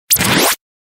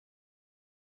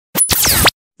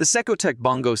The Cecotec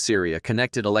Bongo Serie A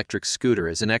connected electric scooter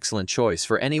is an excellent choice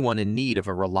for anyone in need of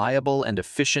a reliable and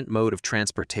efficient mode of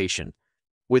transportation.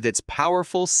 With its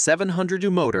powerful 700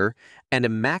 motor and a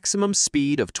maximum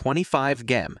speed of 25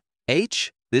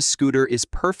 km/h, this scooter is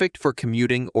perfect for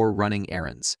commuting or running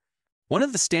errands. One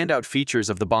of the standout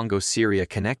features of the Bongo Serie A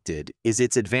Connected is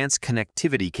its advanced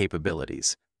connectivity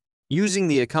capabilities. Using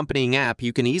the accompanying app,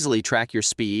 you can easily track your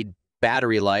speed,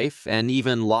 battery life, and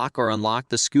even lock or unlock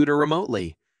the scooter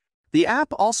remotely. The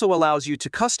app also allows you to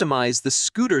customize the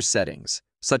scooter settings,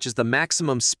 such as the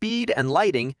maximum speed and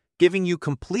lighting, giving you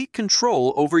complete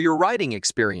control over your riding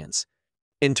experience.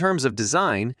 In terms of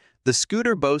design, the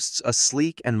scooter boasts a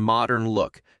sleek and modern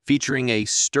look, featuring a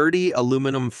sturdy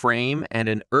aluminum frame and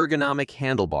an ergonomic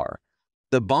handlebar.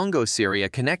 The Bongo Serie A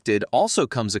Connected also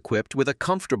comes equipped with a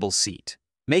comfortable seat,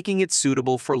 making it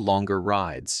suitable for longer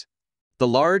rides. The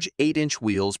large 8-inch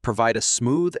wheels provide a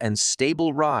smooth and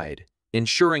stable ride,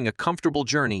 ensuring a comfortable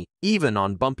journey even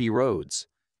on bumpy roads.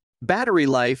 Battery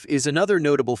life is another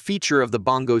notable feature of the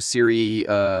Bongo Serie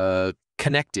A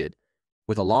Connected.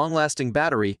 With a long-lasting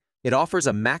battery, it offers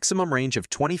a maximum range of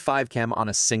 25 km on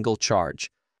a single charge.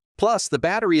 Plus, the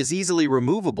battery is easily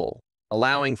removable,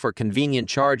 allowing for convenient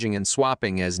charging and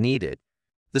swapping as needed.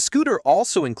 The scooter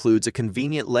also includes a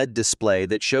convenient LED display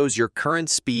that shows your current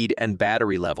speed and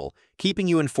battery level, keeping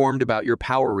you informed about your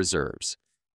power reserves.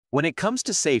 When it comes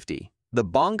to safety, the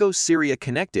Bongo Serie A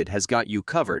Connected has got you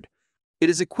covered. It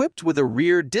is equipped with a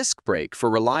rear disc brake for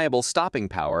reliable stopping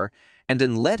power and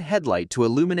an LED headlight to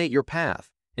illuminate your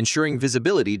path, ensuring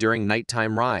visibility during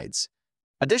nighttime rides.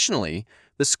 Additionally,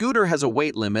 the scooter has a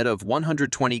weight limit of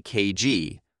 120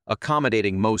 kg,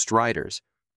 accommodating most riders.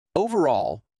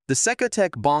 Overall, the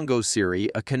Cecotec Bongo Serie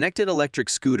A connected electric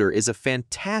scooter is a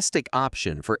fantastic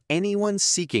option for anyone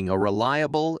seeking a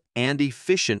reliable and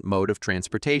efficient mode of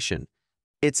transportation.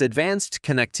 Its advanced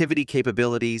connectivity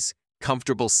capabilities,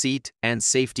 comfortable seat, and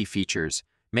safety features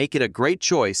make it a great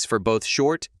choice for both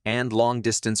short and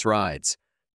long-distance rides.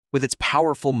 With its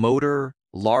powerful motor,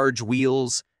 large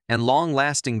wheels, and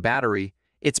long-lasting battery,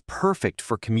 it's perfect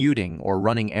for commuting or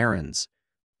running errands.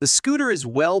 The scooter is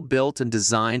well built and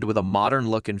designed with a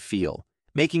modern look and feel,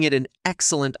 making it an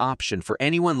excellent option for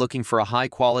anyone looking for a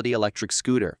high-quality electric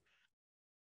scooter.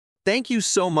 Thank you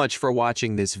so much for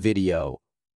watching this video.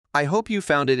 I hope you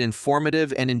found it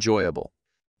informative and enjoyable.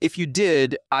 If you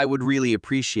did, I would really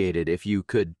appreciate it if you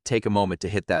could take a moment to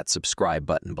hit that subscribe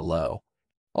button below.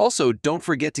 Also, don't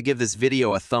forget to give this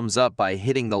video a thumbs up by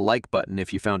hitting the like button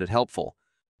if you found it helpful.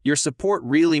 Your support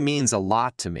really means a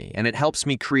lot to me, and it helps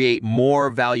me create more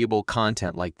valuable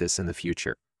content like this in the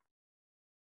future.